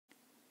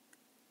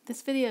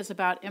This video is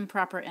about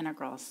improper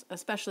integrals,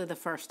 especially the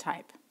first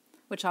type,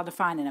 which I'll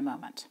define in a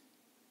moment.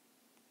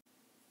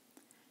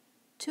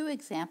 Two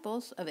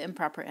examples of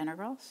improper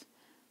integrals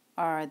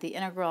are the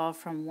integral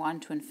from 1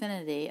 to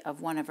infinity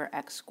of 1 over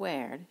x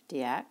squared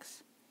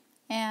dx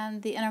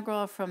and the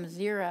integral from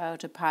 0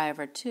 to pi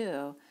over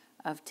 2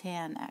 of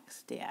tan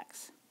x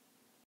dx.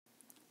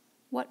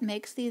 What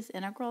makes these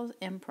integrals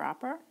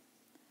improper?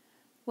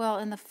 Well,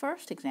 in the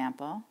first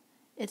example,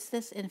 it's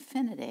this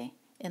infinity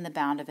in the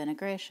bound of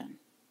integration.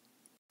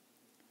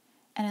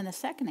 And in the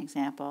second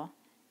example,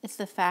 it's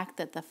the fact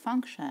that the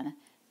function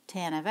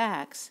tan of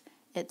x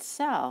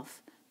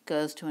itself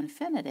goes to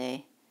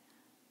infinity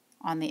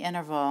on the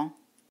interval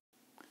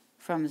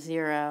from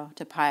 0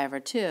 to pi over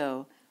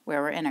 2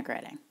 where we're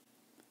integrating.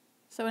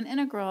 So an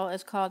integral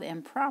is called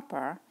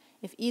improper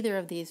if either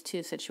of these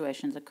two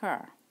situations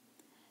occur.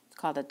 It's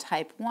called a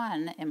type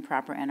 1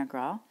 improper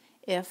integral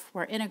if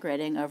we're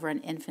integrating over an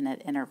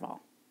infinite interval.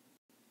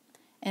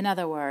 In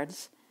other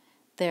words,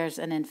 there's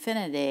an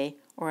infinity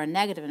or a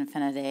negative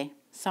infinity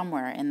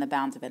somewhere in the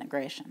bounds of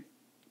integration.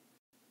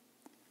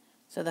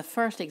 So the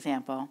first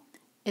example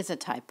is a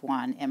type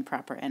 1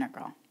 improper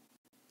integral.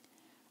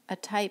 A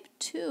type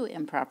 2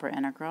 improper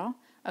integral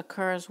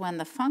occurs when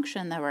the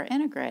function that we're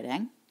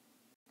integrating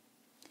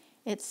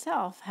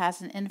itself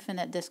has an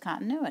infinite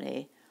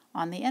discontinuity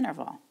on the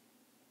interval.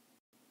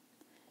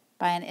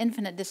 By an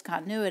infinite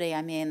discontinuity,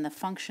 I mean the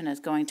function is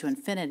going to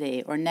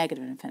infinity or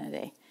negative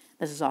infinity.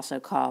 This is also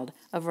called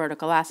a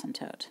vertical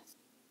asymptote.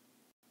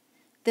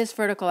 This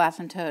vertical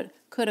asymptote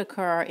could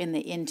occur in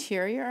the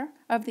interior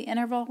of the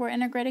interval we're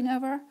integrating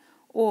over,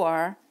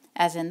 or,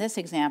 as in this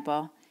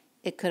example,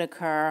 it could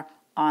occur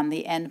on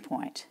the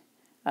endpoint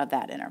of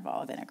that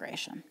interval of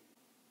integration.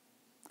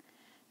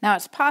 Now,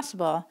 it's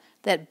possible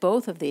that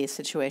both of these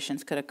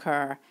situations could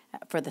occur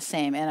for the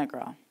same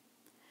integral,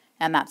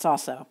 and that's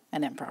also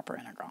an improper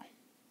integral.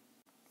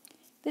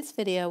 This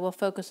video will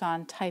focus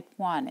on type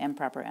 1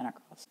 improper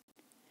integrals.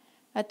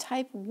 A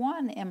type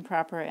 1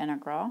 improper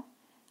integral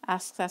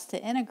asks us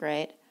to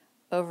integrate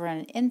over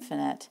an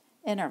infinite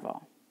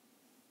interval.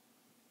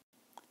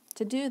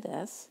 To do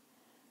this,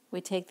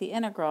 we take the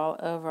integral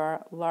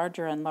over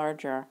larger and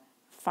larger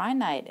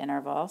finite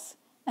intervals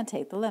and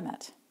take the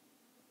limit.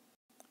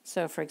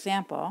 So, for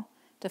example,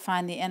 to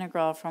find the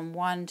integral from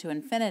 1 to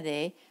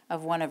infinity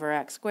of 1 over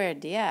x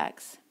squared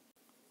dx,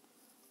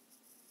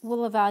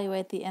 we'll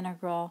evaluate the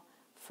integral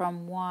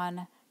from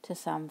 1 to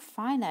some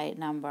finite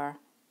number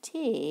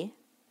t,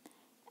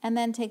 and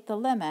then take the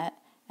limit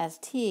as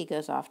t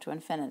goes off to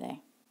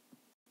infinity.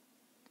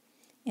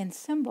 In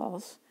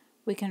symbols,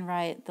 we can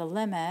write the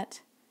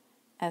limit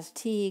as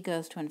t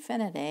goes to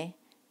infinity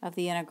of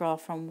the integral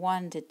from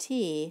 1 to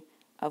t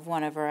of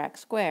 1 over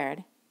x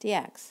squared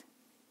dx.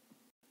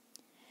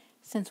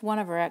 Since 1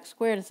 over x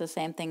squared is the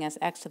same thing as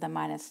x to the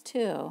minus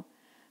 2,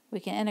 we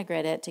can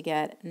integrate it to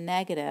get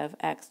negative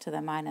x to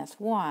the minus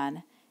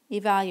 1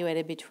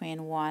 evaluated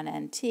between 1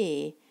 and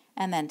t,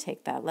 and then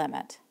take that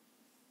limit.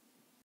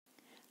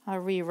 I'll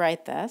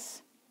rewrite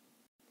this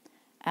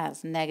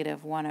as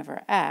negative 1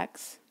 over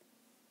x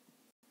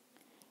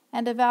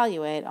and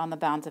evaluate on the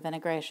bounds of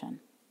integration.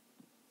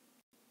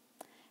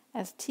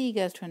 As t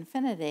goes to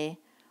infinity,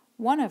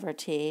 1 over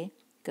t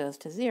goes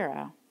to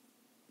 0.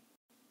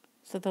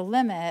 So the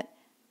limit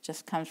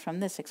just comes from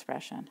this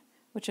expression,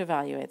 which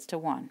evaluates to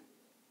 1.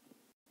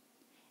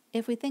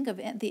 If we think of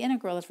the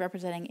integral as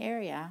representing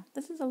area,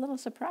 this is a little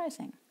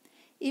surprising.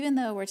 Even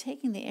though we're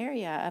taking the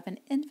area of an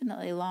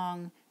infinitely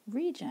long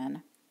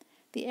region,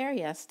 the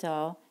area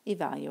still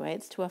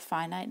evaluates to a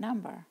finite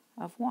number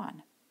of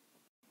 1.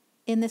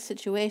 In this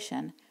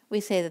situation, we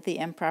say that the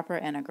improper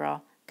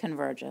integral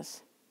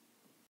converges.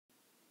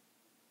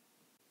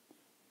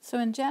 So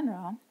in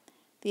general,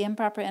 the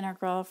improper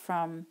integral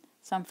from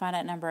some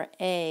finite number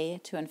a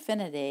to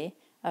infinity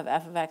of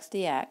f of x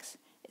dx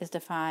is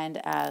defined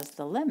as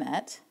the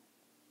limit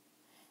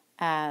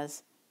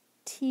as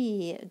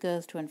t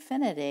goes to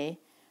infinity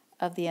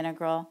of the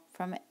integral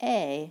from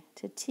a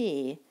to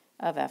t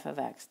of f of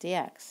x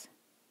dx.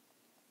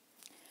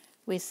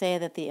 We say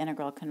that the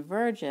integral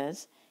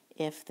converges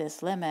if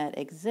this limit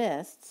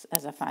exists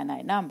as a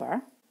finite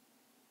number,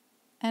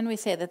 and we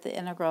say that the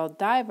integral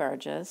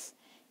diverges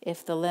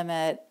if the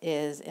limit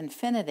is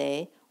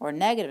infinity or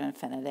negative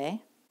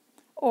infinity,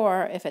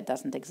 or if it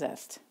doesn't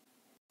exist.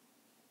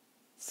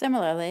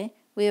 Similarly,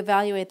 we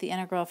evaluate the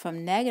integral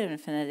from negative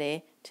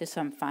infinity to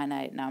some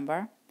finite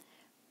number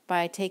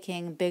by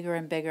taking bigger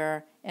and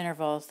bigger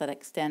intervals that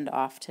extend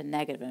off to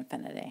negative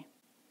infinity.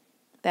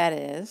 That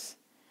is,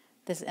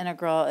 this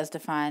integral is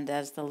defined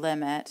as the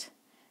limit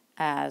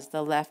as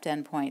the left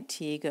endpoint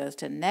t goes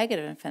to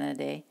negative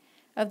infinity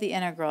of the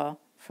integral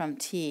from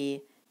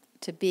t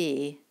to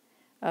b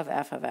of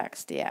f of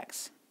x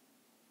dx.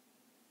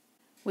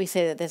 We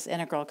say that this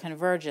integral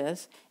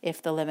converges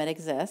if the limit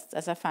exists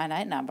as a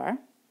finite number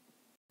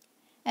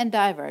and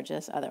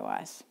diverges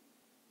otherwise.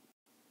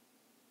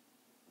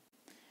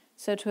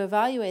 So to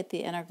evaluate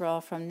the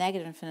integral from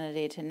negative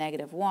infinity to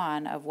negative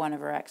 1 of 1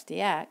 over x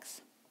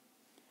dx,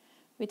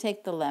 we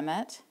take the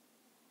limit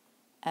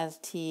as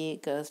t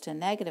goes to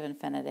negative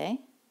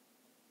infinity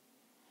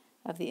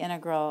of the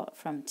integral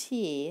from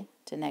t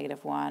to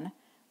negative 1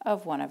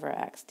 of 1 over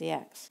x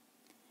dx.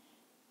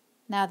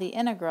 Now the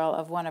integral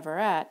of 1 over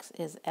x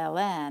is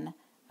ln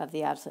of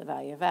the absolute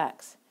value of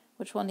x,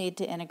 which we'll need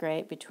to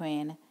integrate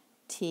between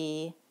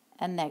t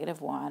and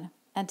negative 1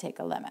 and take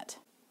a limit.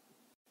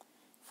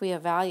 If we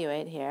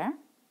evaluate here,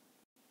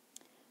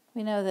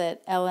 we know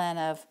that ln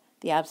of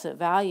the absolute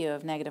value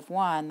of negative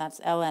 1, that's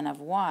ln of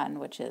 1,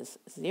 which is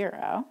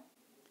 0.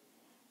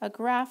 A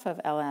graph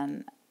of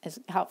ln is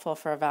helpful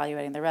for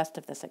evaluating the rest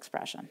of this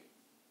expression.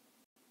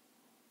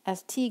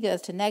 As t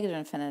goes to negative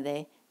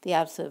infinity, the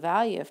absolute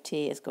value of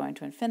t is going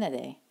to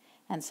infinity,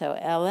 and so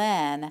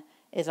ln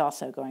is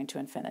also going to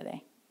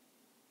infinity.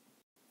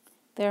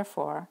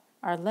 Therefore,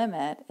 our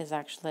limit is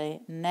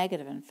actually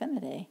negative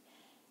infinity,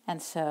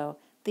 and so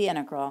the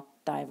integral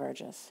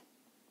diverges.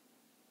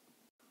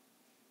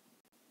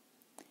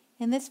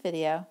 In this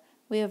video,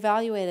 we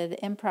evaluated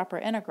improper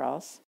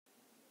integrals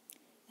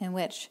in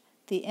which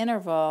the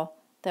interval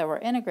that we're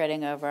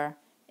integrating over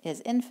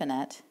is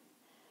infinite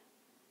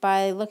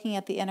by looking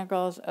at the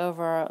integrals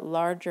over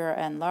larger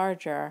and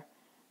larger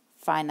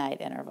finite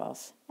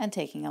intervals and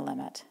taking a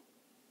limit.